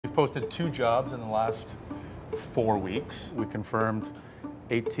We've posted 2 jobs in the last 4 weeks. We confirmed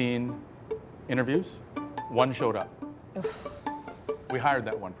 18 interviews. 1 showed up. Oof. We hired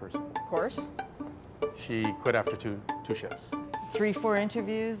that 1 person. Of course. She quit after two shifts. 3-4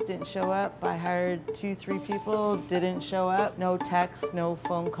 interviews, didn't show up. I hired 2-3 people, didn't show up. No text, no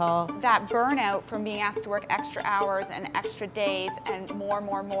phone call. That burnout from being asked to work extra hours and extra days and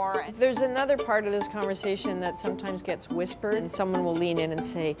more. There's another part of this conversation that sometimes gets whispered, and someone will lean in and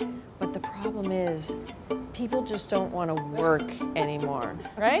say, but the problem is, people just don't want to work anymore,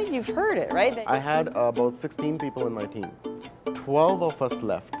 right? You've heard it, right? I had about 16 people in my team. 12 of us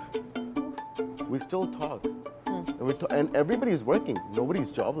left. We still talk. And everybody's working.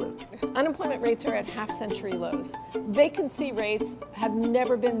 Nobody's jobless. Unemployment rates are at half-century lows. Vacancy rates have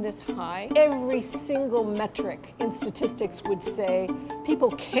never been this high. Every single metric in statistics would say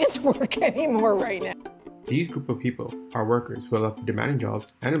people can't work anymore right now. These group of people are workers who are left demanding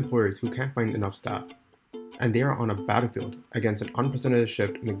jobs and employers who can't find enough staff. And they are on a battlefield against an unprecedented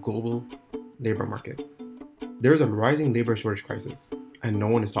shift in the global labor market. There is a rising labor shortage crisis, and no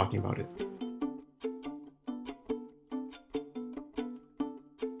one is talking about it.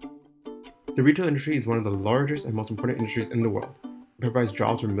 The retail industry is one of the largest and most important industries in the world. It provides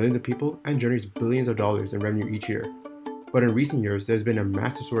jobs for millions of people and generates billions of dollars in revenue each year. But in recent years, there's been a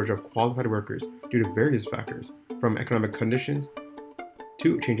massive shortage of qualified workers due to various factors, from economic conditions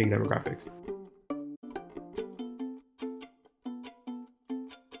to changing demographics.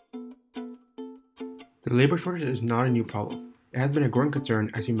 The labor shortage is not a new problem. It has been a growing concern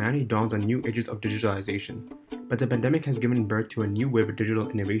as humanity dawns on new ages of digitalization. But the pandemic has given birth to a new wave of digital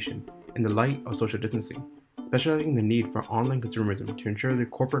innovation in the light of social distancing, specializing the need for online consumerism to ensure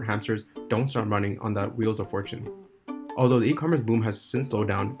that corporate hamsters don't start running on the wheels of fortune. Although the e-commerce boom has since slowed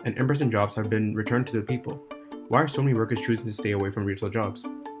down and in-person jobs have been returned to the people, why are so many workers choosing to stay away from retail jobs?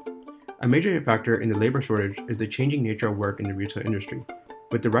 A major factor in the labor shortage is the changing nature of work in the retail industry.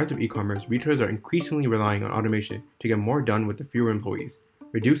 With the rise of e-commerce, retailers are increasingly relying on automation to get more done with the fewer employees,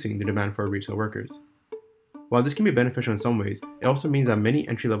 reducing the demand for retail workers. While this can be beneficial in some ways, it also means that many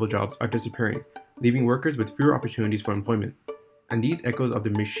entry-level jobs are disappearing, leaving workers with fewer opportunities for employment. And these echoes of the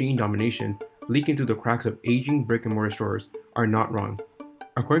machine domination leaking through the cracks of aging brick-and-mortar stores are not wrong.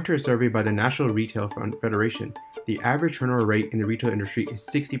 According to a survey by the National Retail Federation, the average turnover rate in the retail industry is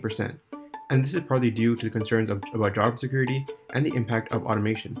 60%, and this is partly due to the concerns about job security and the impact of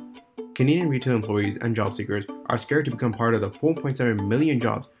automation. Canadian retail employees and job seekers are scared to become part of the 4.7 million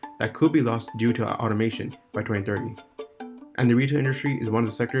jobs that could be lost due to automation by 2030. And the retail industry is one of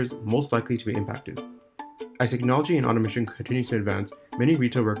the sectors most likely to be impacted. As technology and automation continues to advance, many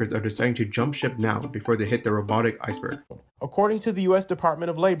retail workers are deciding to jump ship now before they hit the robotic iceberg. According to the U.S. Department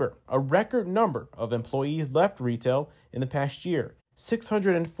of Labor, a record number of employees left retail in the past year.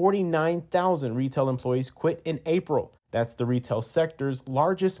 649,000 retail employees quit in April. That's the retail sector's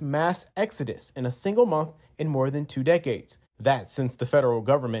largest mass exodus in a single month in more than 2 decades. That's since the federal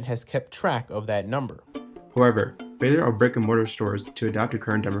government has kept track of that number. However, failure of brick-and-mortar stores to adapt to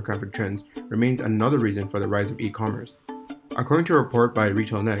current demographic trends remains another reason for the rise of e-commerce. According to a report by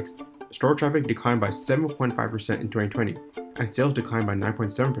Retail Next, store traffic declined by 7.5% in 2020, and sales declined by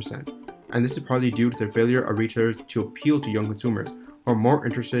 9.7%. And this is partly due to the failure of retailers to appeal to young consumers who are more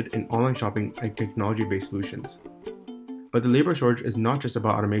interested in online shopping and technology-based solutions. But the labor shortage is not just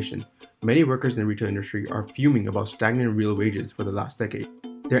about automation. Many workers in the retail industry are fuming about stagnant real wages for the last decade.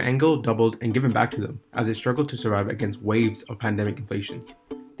 Their angle doubled and given back to them as they struggled to survive against waves of pandemic inflation.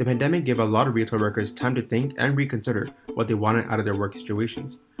 The pandemic gave a lot of retail workers time to think and reconsider what they wanted out of their work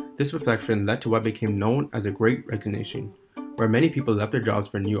situations. This reflection led to what became known as the Great Resignation, where many people left their jobs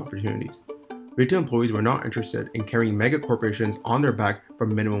for new opportunities. Retail employees were not interested in carrying mega corporations on their back for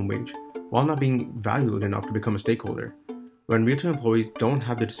minimum wage, while not being valued enough to become a stakeholder. When retail employees don't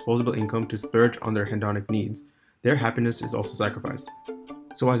have the disposable income to splurge on their hedonic needs, their happiness is also sacrificed.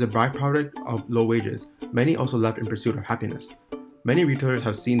 So as a byproduct of low wages, many also left in pursuit of happiness. Many retailers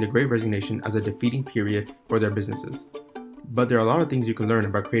have seen the Great Resignation as a defeating period for their businesses. But there are a lot of things you can learn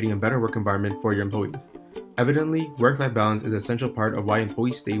about creating a better work environment for your employees. Evidently, work-life balance is an essential part of why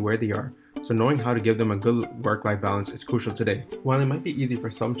employees stay where they are, so knowing how to give them a good work-life balance is crucial today. While it might be easy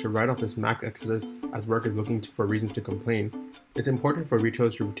for some to write off this max exodus as work is looking for reasons to complain, it's important for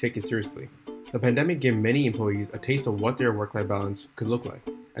retailers to take it seriously. The pandemic gave many employees a taste of what their work-life balance could look like,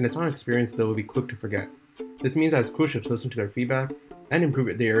 and it's not an experience they will be quick to forget. This means that it's crucial to listen to their feedback and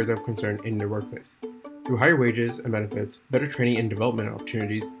improve the areas of concern in their workplace. Through higher wages and benefits, better training and development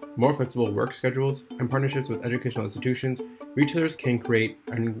opportunities, more flexible work schedules, and partnerships with educational institutions, retailers can create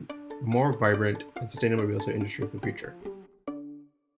a more vibrant and sustainable retail industry of the future.